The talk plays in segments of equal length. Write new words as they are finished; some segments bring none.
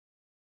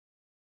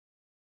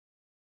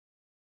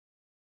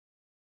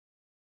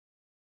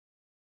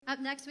Up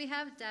next we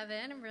have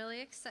Devin. I'm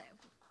really excited.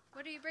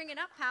 What are you bringing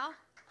up, pal?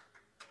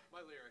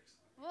 My lyrics.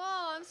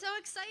 Whoa, I'm so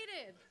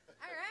excited.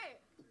 All right.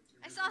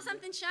 I saw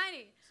something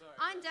shiny.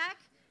 Sorry. On deck,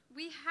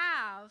 we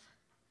have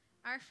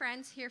our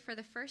friends here for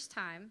the first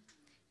time,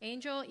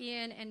 Angel,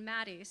 Ian, and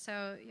Maddie.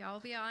 So y'all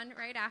will be on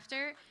right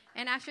after.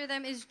 And after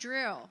them is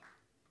Drill.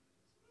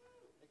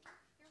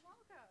 You're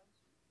welcome.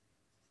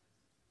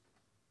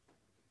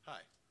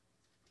 Hi.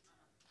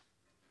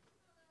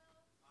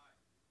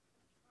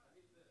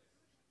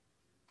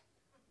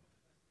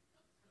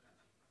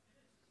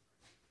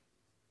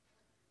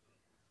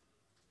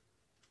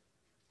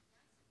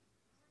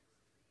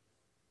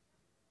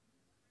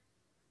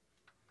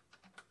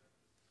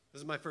 This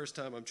is my first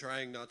time. I'm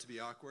trying not to be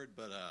awkward,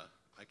 but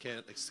I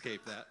can't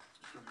escape that.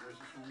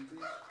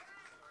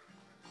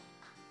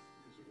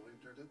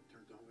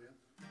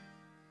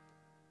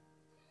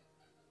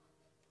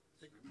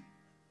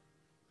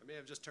 I may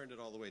have just turned it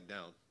all the way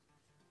down.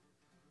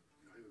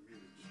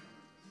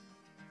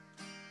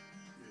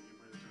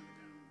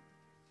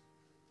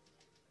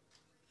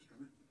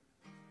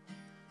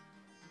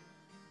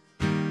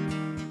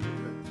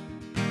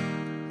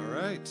 All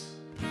right.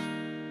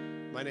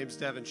 My name's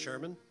Devin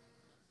Sherman.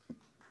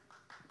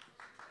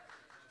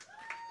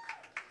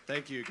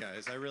 Thank you,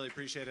 guys. I really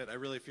appreciate it. I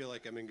really feel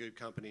like I'm in good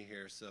company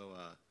here, so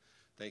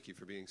thank you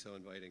for being so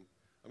inviting.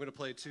 I'm going to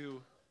play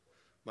two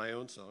my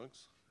own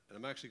songs, and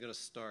I'm actually going to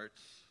start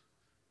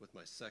with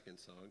my second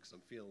song because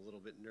I'm feeling a little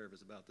bit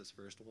nervous about this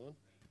first one.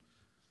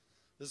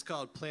 This is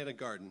called Plant a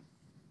Garden.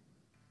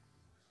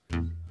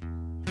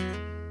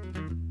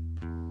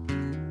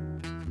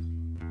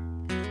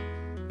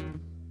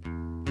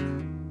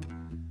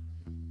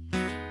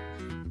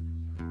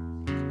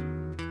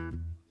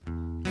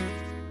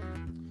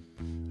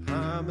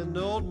 I'm an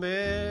old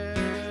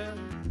man.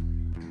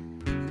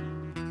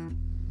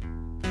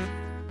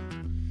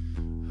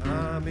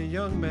 I'm a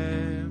young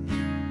man.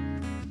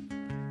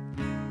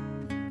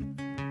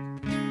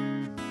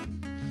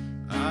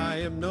 I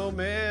am no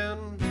man.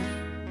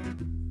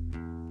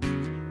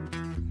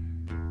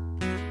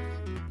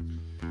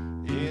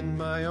 In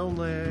my own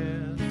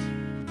land.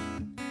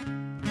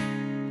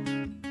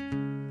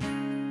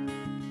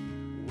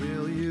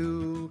 Will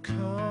you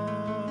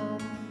come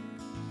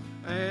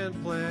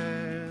and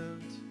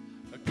plant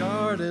a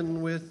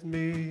garden with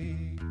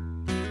me?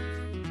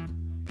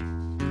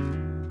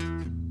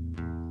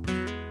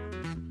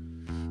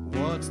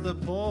 What's the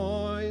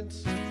point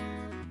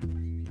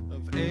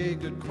of a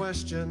good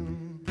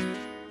question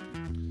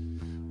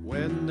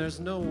when there's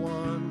no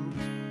one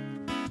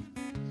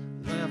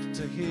left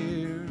to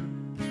hear?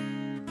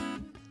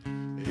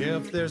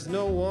 If there's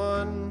no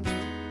one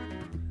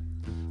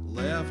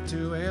left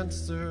to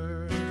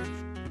answer,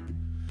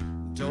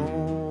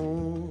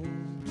 don't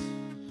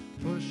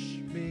push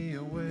me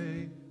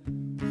away.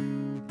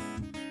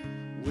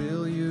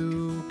 Will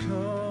you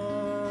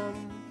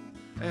come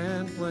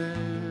and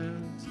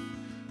plant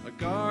a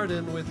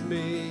garden with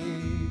me?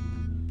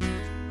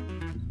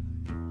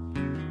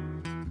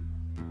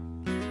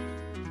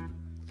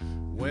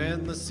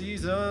 When the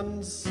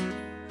seasons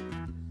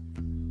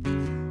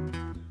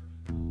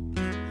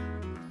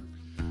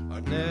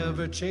are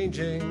never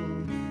changing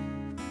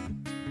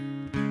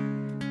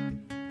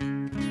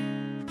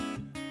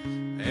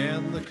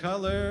and the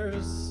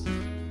colors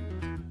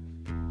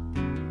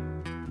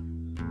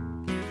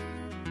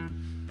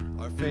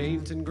are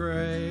faint and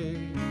gray,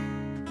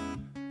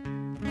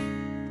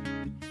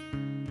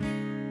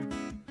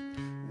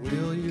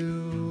 will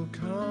you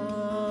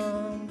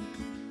come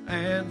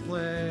and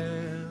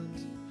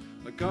plant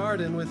a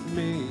garden with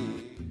me?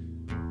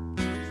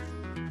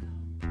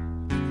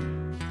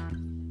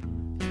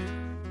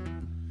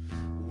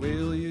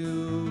 Will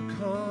you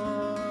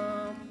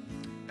come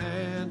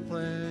and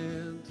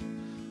plant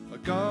a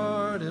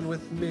garden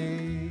with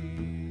me?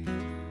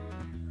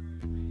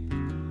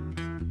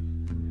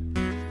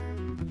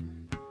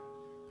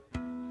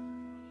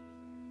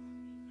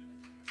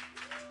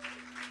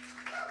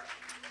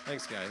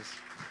 Thanks, guys.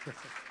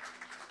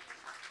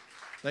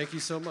 Thank you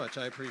so much.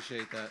 I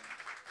appreciate that.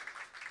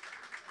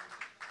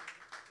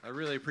 I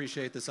really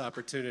appreciate this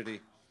opportunity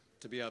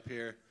to be up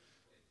here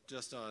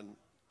just on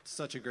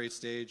such a great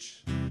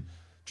stage,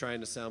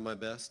 trying to sound my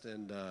best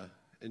and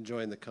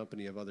enjoying the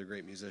company of other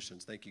great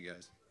musicians. Thank you,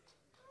 guys.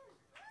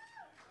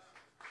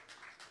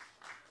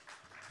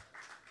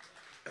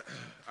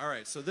 All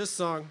right, so this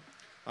song,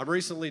 I'm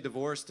recently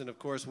divorced, and of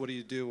course, what do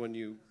you do when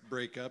you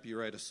break up? You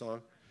write a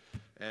song,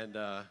 and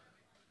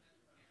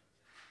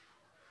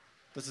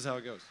this is how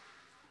it goes.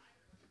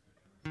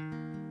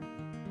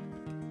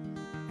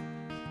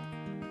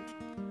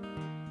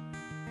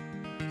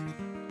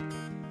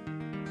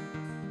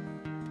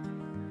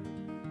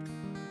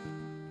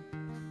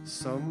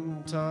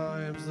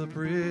 Sometimes the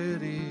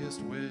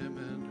prettiest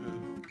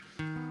women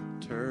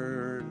who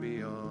turn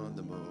me on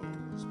the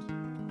most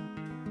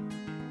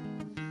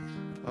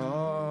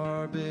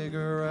are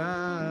bigger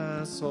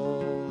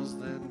assholes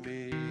than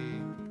me.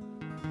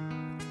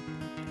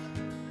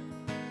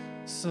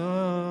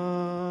 Sometimes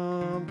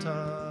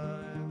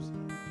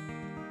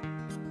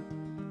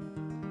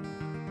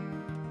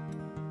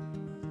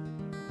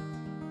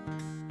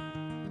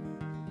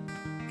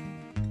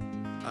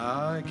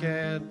I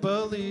can't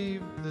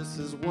believe this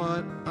is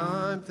what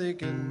I'm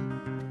thinking.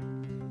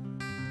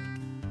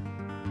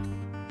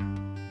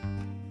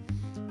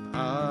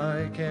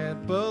 I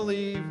can't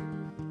believe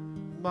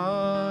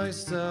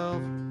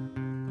myself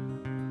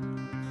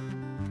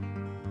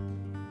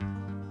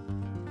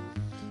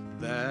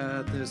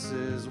that this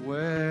is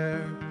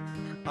where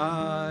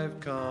I've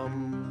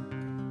come.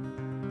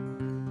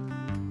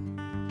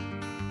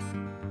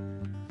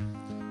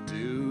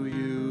 Do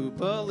you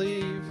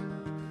believe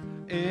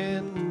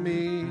in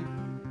me?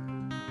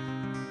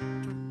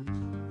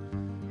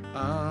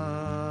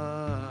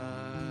 I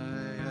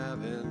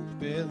haven't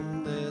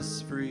been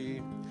this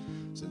free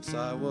since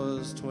I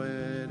was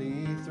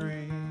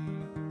 23.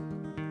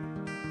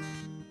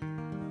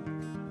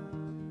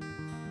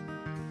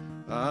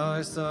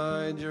 I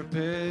signed your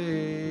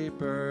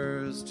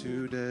papers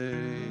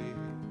today.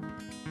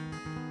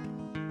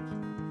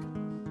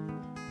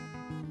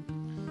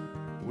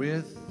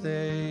 With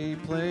a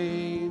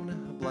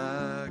plain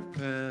black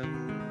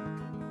pen.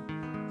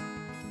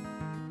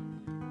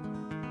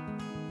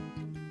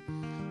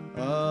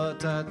 A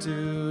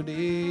tattoo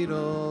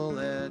needle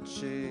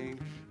etching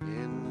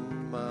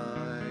in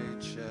my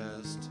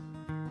chest.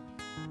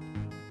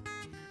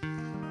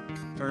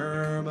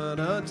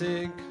 Permanent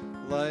ink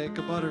like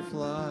a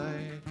butterfly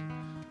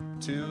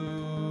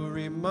to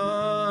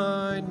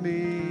remind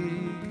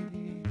me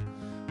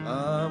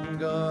I'm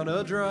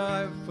gonna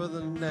drive for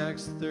the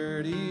next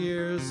 30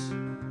 years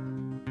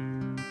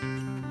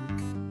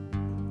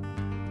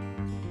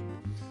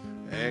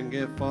and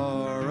get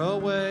far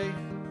away,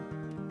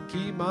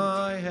 keep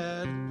my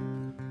head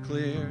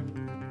clear.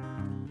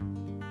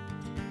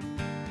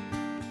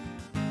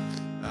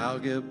 I'll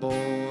get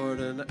bored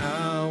an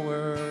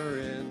hour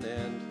in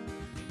and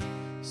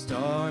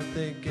start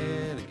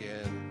thinking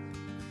again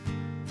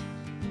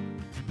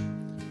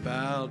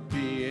about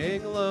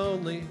being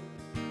lonely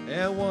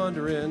and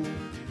wondering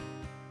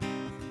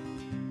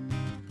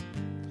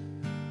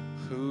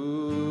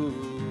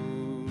who's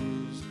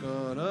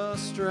gonna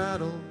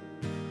straddle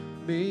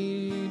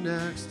me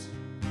next,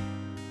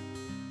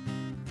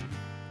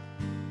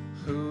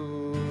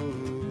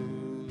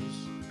 who's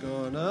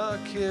gonna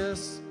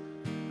kiss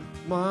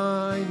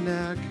my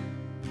neck.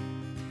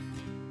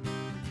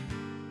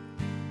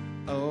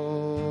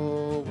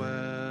 Oh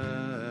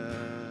well,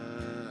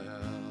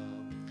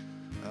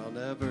 I'll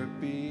never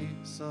be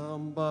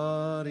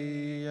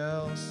somebody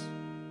else.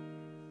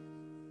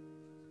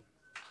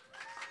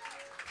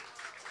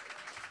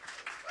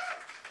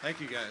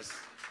 Thank you, guys.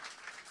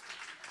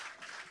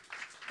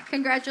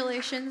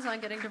 Congratulations on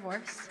getting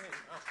divorced.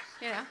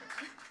 You know.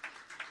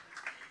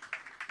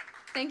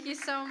 Thank you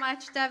so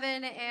much,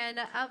 Devin. And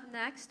up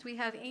next, we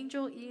have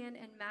Angel, Ian,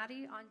 and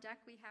Maddie. On deck,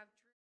 we have